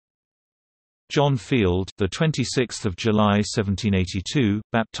John Field, the 26th of July 1782,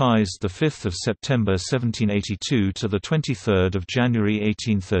 baptized the 5th of September 1782 to the 23rd of January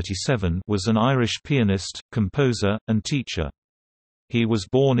 1837, was an Irish pianist, composer, and teacher. He was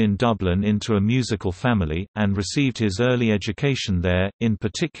born in Dublin into a musical family, and received his early education there, in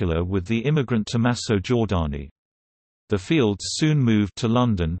particular with the immigrant Tommaso Giordani. The Fields soon moved to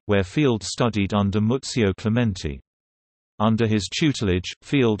London, where Field studied under Muzio Clementi. Under his tutelage,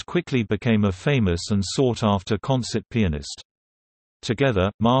 Field quickly became a famous and sought-after concert pianist.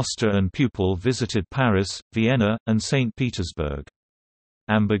 Together, master and pupil visited Paris, Vienna, and St. Petersburg.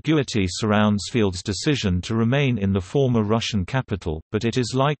 Ambiguity surrounds Field's decision to remain in the former Russian capital, but it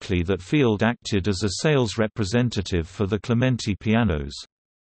is likely that Field acted as a sales representative for the Clementi pianos.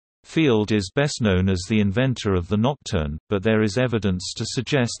 Field is best known as the inventor of the nocturne, but there is evidence to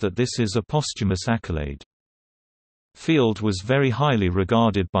suggest that this is a posthumous accolade. Field was very highly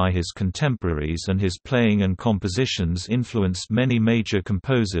regarded by his contemporaries, and his playing and compositions influenced many major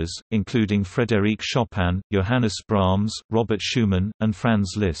composers, including Frédéric Chopin, Johannes Brahms, Robert Schumann, and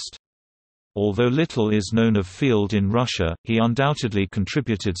Franz Liszt. Although little is known of Field in Russia, he undoubtedly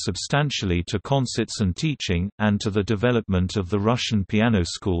contributed substantially to concerts and teaching, and to the development of the Russian piano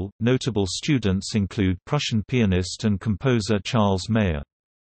school. Notable students include Prussian pianist and composer Charles Mayer.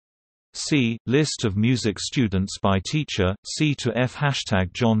 See List of music students by teacher. C to F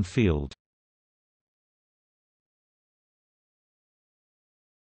 # John Field.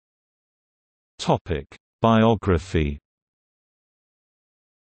 Topic: Biography.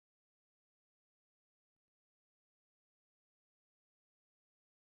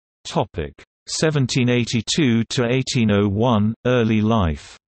 Topic: 1782 to 1801 Early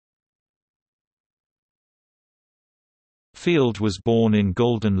life. Field was born in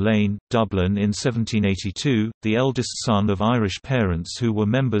Golden Lane, Dublin in 1782, the eldest son of Irish parents who were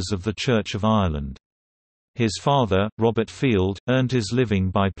members of the Church of Ireland. His father, Robert Field, earned his living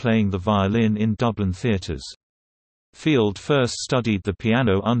by playing the violin in Dublin theatres. Field first studied the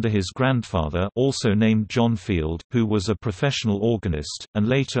piano under his grandfather, also named John Field, who was a professional organist, and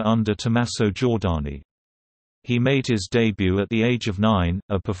later under Tommaso Giordani. He made his debut at the age of 9,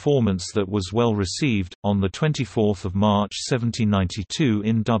 a performance that was well received, on 24 March 1792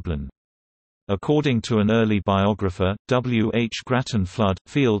 in Dublin. According to an early biographer, W. H. Grattan Flood,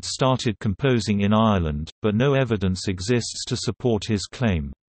 Field started composing in Ireland, but no evidence exists to support his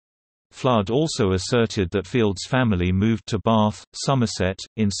claim. Flood also asserted that Field's family moved to Bath, Somerset,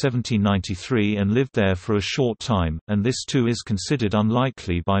 in 1793 and lived there for a short time, and this too is considered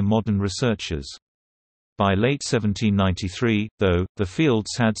unlikely by modern researchers. By late 1793, though, the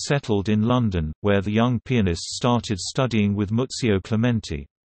Fields had settled in London, where the young pianist started studying with Muzio Clementi.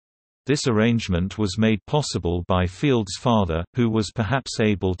 This arrangement was made possible by Field's father, who was perhaps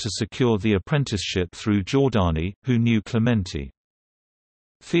able to secure the apprenticeship through Giordani, who knew Clementi.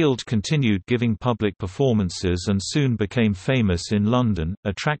 Field continued giving public performances and soon became famous in London,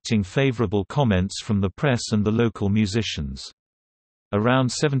 attracting favourable comments from the press and the local musicians.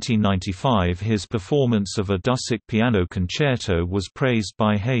 Around 1795 his performance of a Dussek piano concerto was praised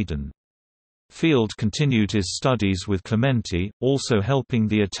by Haydn. Field continued his studies with Clementi, also helping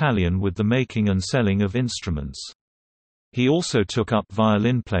the Italian with the making and selling of instruments. He also took up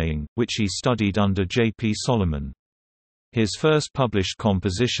violin playing, which he studied under J. P. Solomon. His first published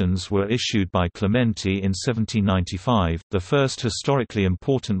compositions were issued by Clementi in 1795. The first historically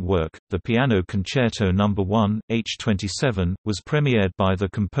important work, the Piano Concerto No. 1, H.27, was premiered by the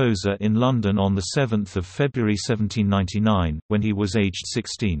composer in London on 7 February 1799, when he was aged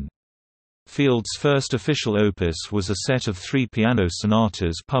 16. Field's first official opus was a set of 3 piano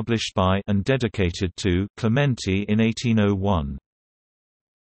sonatas published by and dedicated to Clementi in 1801.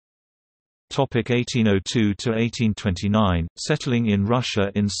 1802–1829, settling in Russia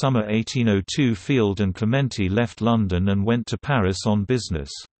in summer 1802, Field and Clementi left London and went to Paris on business.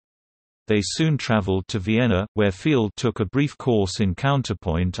 They soon travelled to Vienna, where Field took a brief course in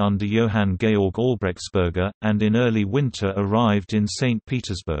counterpoint under Johann Georg Albrechtsberger, and in early winter arrived in St.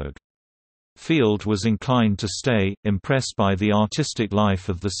 Petersburg. Field was inclined to stay, impressed by the artistic life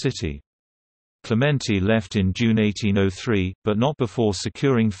of the city. Clementi left in June 1803, but not before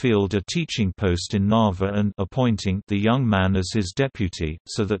securing Field a teaching post in Narva and appointing the young man as his deputy,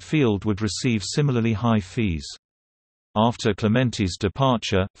 so that Field would receive similarly high fees. After Clementi's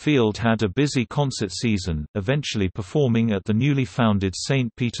departure, Field had a busy concert season, eventually performing at the newly founded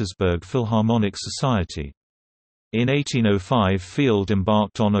St. Petersburg Philharmonic Society. In 1805 Field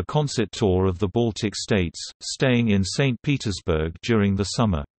embarked on a concert tour of the Baltic states, staying in St. Petersburg during the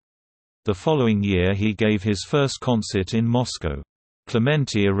summer. The following year he gave his first concert in Moscow.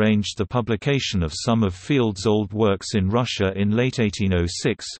 Clementi arranged the publication of some of Field's old works in Russia in late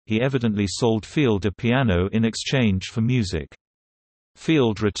 1806. He evidently sold Field a piano in exchange for music.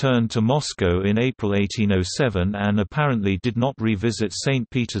 Field returned to Moscow in April 1807 and apparently did not revisit St.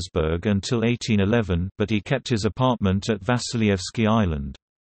 Petersburg until 1811, but he kept his apartment at Vasilievsky Island.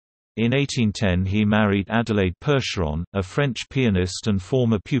 In 1810 he married Adelaide Percheron, a French pianist and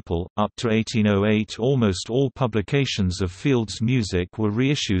former pupil. Up to 1808 almost all publications of Field's music were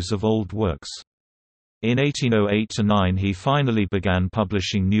reissues of old works. In 1808–09 he finally began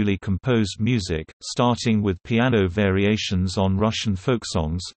publishing newly composed music, starting with piano variations on Russian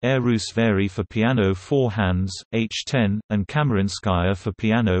folksongs, Air Russe Vary for piano 4 hands, H10, and Kamarinskaya for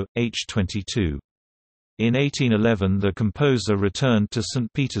piano, H22. In 1811 the composer returned to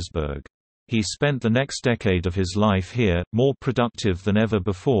St. Petersburg. He spent the next decade of his life here, more productive than ever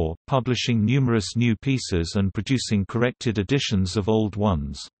before, publishing numerous new pieces and producing corrected editions of old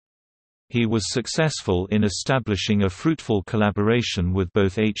ones. He was successful in establishing a fruitful collaboration with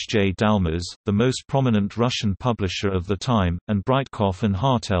both H. J. Dalmaz, the most prominent Russian publisher of the time, and Breitkopf and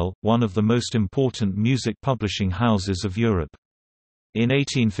Hartel, one of the most important music publishing houses of Europe. In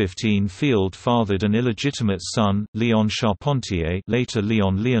 1815 Field fathered an illegitimate son, Léon Charpentier, later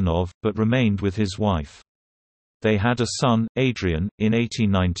Léon Leonov, but remained with his wife. They had a son, Adrian. In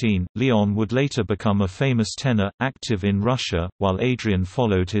 1819, Leon would later become a famous tenor, active in Russia, while Adrian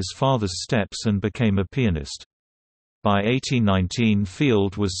followed his father's steps and became a pianist. By 1819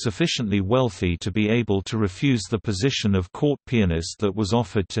 Field was sufficiently wealthy to be able to refuse the position of court pianist that was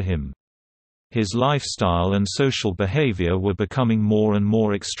offered to him. His lifestyle and social behavior were becoming more and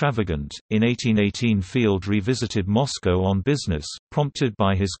more extravagant. In 1818 Field revisited Moscow on business, prompted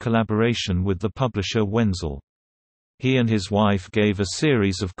by his collaboration with the publisher Wenzel. He and his wife gave a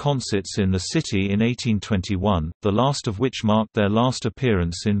series of concerts in the city in 1821, the last of which marked their last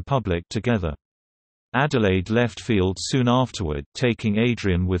appearance in public together. Adelaide left Field soon afterward, taking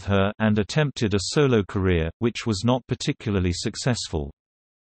Adrian with her, and attempted a solo career, which was not particularly successful.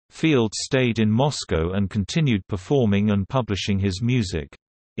 Field stayed in Moscow and continued performing and publishing his music.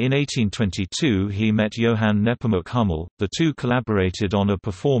 In 1822 he met Johann Nepomuk Hummel. The two collaborated on a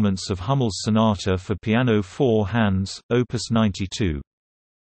performance of Hummel's sonata for piano 4 hands, opus 92.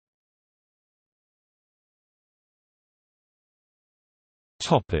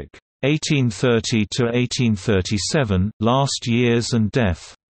 Topic: 1830 to 1837, last years and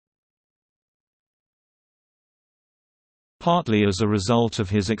death. Partly as a result of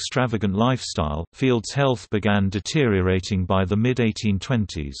his extravagant lifestyle, Field's health began deteriorating by the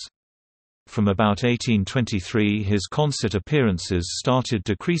mid-1820s. From about 1823 his concert appearances started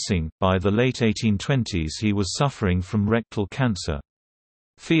decreasing. By the late 1820s he was suffering from rectal cancer.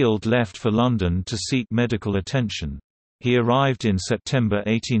 Field left for London to seek medical attention. He arrived in September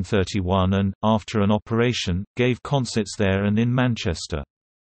 1831 and, after an operation, gave concerts there and in Manchester.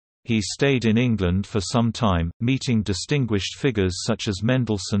 He stayed in England for some time, meeting distinguished figures such as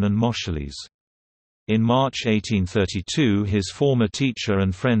Mendelssohn and Moscheles. In March 1832 his former teacher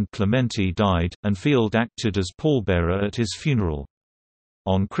and friend Clementi died, and Field acted as pallbearer at his funeral.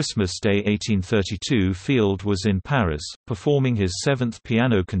 On Christmas Day 1832 Field was in Paris, performing his 7th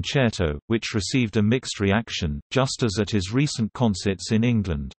piano concerto, which received a mixed reaction, just as at his recent concerts in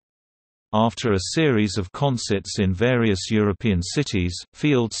England. After a series of concerts in various European cities,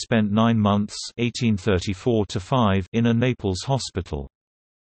 Field spent 9 months 1834–5 in a Naples hospital.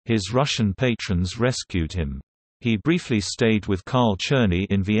 His Russian patrons rescued him. He briefly stayed with Karl Czerny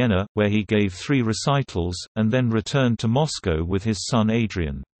in Vienna, where he gave 3 recitals, and then returned to Moscow with his son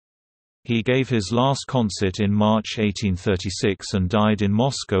Adrian. He gave his last concert in March 1836 and died in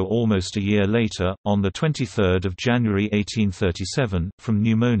Moscow almost a year later, on 23 January 1837, from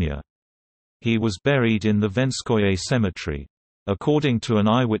pneumonia. He was buried in the Venskoye Cemetery. According to an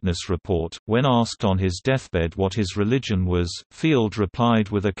eyewitness report, when asked on his deathbed what his religion was, Field replied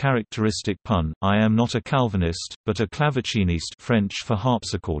with a characteristic pun, "I am not a Calvinist, but a claveciniste," French for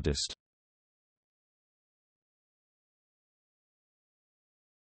harpsichordist.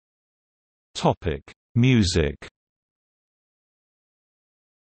 Music.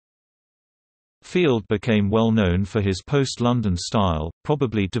 Field became well known for his post-London style,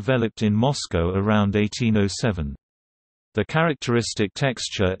 probably developed in Moscow around 1807. The characteristic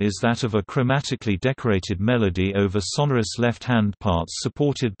texture is that of a chromatically decorated melody over sonorous left-hand parts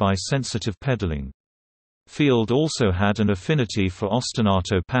supported by sensitive pedaling. Field also had an affinity for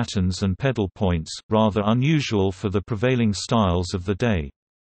ostinato patterns and pedal points, rather unusual for the prevailing styles of the day.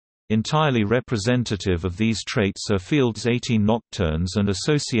 Entirely representative of these traits are Field's 18 nocturnes and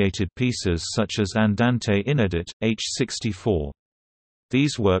associated pieces such as Andante Inedit, H. 64.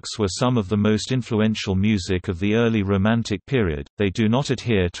 These works were some of the most influential music of the early Romantic period. They do not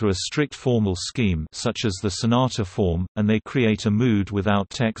adhere to a strict formal scheme such as the sonata form, and they create a mood without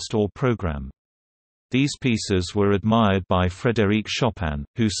text or program. These pieces were admired by Frédéric Chopin,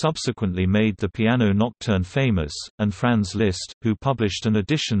 who subsequently made the piano nocturne famous, and Franz Liszt, who published an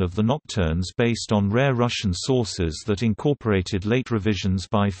edition of the nocturnes based on rare Russian sources that incorporated late revisions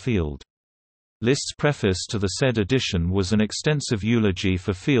by Field. Liszt's preface to the said edition was an extensive eulogy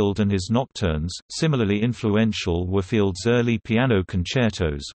for Field and his nocturnes. Similarly influential were Field's early piano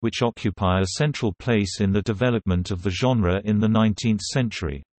concertos, which occupy a central place in the development of the genre in the 19th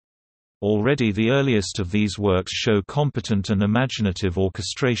century. Already the earliest of these works show competent and imaginative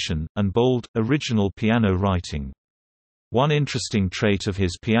orchestration, and bold, original piano writing. One interesting trait of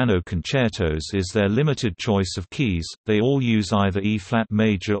his piano concertos is their limited choice of keys. They all use either E-flat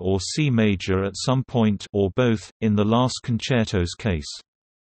major or C major at some point or both, in the last concerto's case.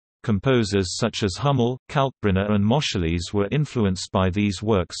 Composers such as Hummel, Kalkbrenner and Moscheles were influenced by these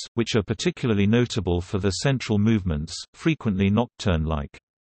works, which are particularly notable for their central movements, frequently nocturne-like.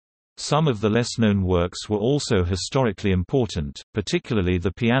 Some of the less-known works were also historically important, particularly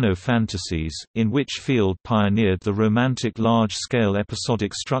the piano fantasies, in which Field pioneered the romantic large-scale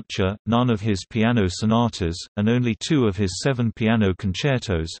episodic structure. None of his piano sonatas, and only 2 of his 7 piano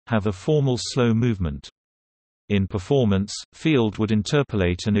concertos, have a formal slow movement. In performance, Field would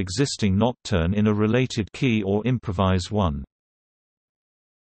interpolate an existing nocturne in a related key or improvise one.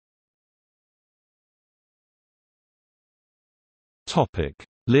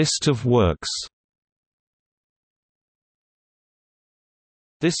 List of works.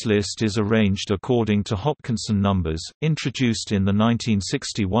 This list is arranged according to Hopkinson numbers, introduced in the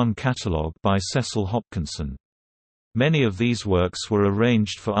 1961 catalogue by Cecil Hopkinson. Many of these works were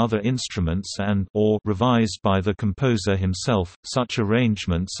arranged for other instruments and/or revised by the composer himself. Such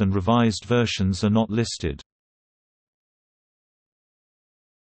arrangements and revised versions are not listed.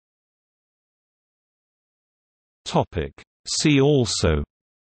 Topic: See also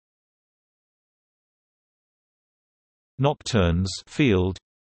Nocturnes Field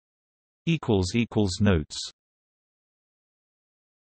 == Notes